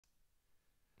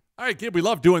All right, Gabe, we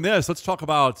love doing this. Let's talk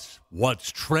about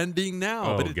what's trending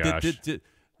now. Oh, gosh.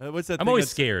 What's that I'm thing always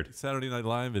that's scared. Saturday Night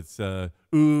Live. It's,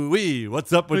 ooh-wee,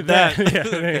 what's up with that? Yeah.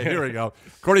 Okay, here we go.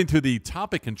 According to the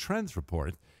Topic and Trends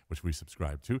report, which we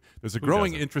subscribe to, there's a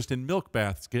growing interest in milk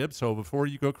baths, Gib. So before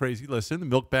you go crazy, listen, the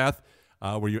milk bath,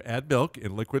 where you add milk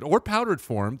in liquid or powdered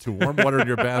form to warm water in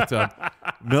your bathtub.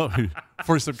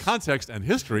 For some context and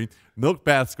history, milk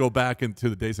baths go back into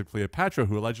the days of Cleopatra,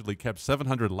 who allegedly kept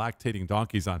 700 lactating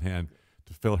donkeys on hand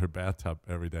to fill her bathtub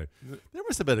every day. There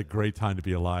must have been a great time to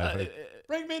be alive. Right?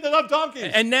 Bring me the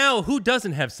donkeys! And now, who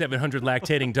doesn't have 700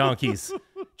 lactating donkeys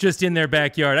just in their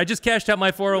backyard? I just cashed out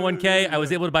my 401k. I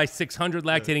was able to buy 600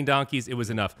 lactating donkeys. It was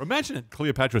enough. Imagine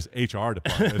Cleopatra's HR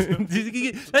department.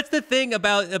 That's the thing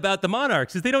about the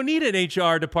monarchs is they don't need an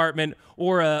HR department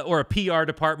or a PR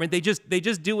department. They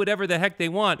just do whatever the heck they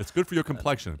want. It's good for your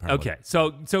complexion, apparently. Okay,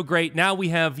 so great. Now we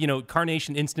have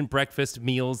Carnation instant breakfast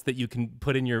meals that you can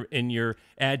put in your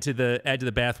add to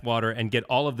the bath water and get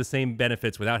all of the same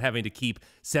benefits without having to keep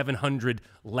 700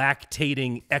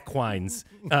 lactating equines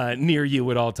near you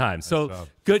at all times. So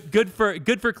good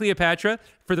for Cleopatra.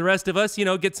 For the rest of us,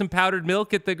 get some powdered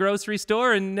milk at the grocery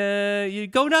store and you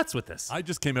go nuts with this. I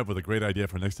just came up with a great idea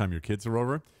for next time your kids are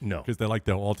over. No. Because they like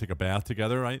to all take a bath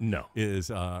together, right? No.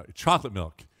 Is chocolate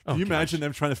milk. Can you imagine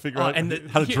them trying to figure out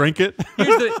how to drink it?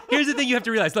 Here's the thing you have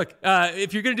to realize. Look,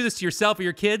 if you're going to do this to yourself or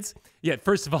your kids,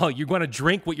 first of all, you're going to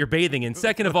drink what you're bathing in.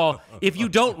 Second of all, if you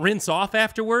don't rinse off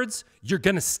afterwards, you're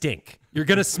going to stink. You're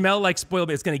going to smell like spoiled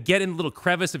milk. It's going to get in a little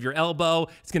crevice of your elbow.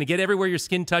 It's going to get everywhere your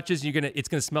skin touches. It's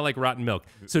going to smell like rotten milk.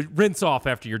 So rinse off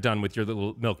after you're done with your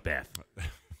little milk bath.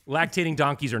 Lactating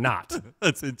donkeys or not.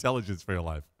 That's intelligence for your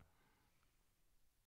life.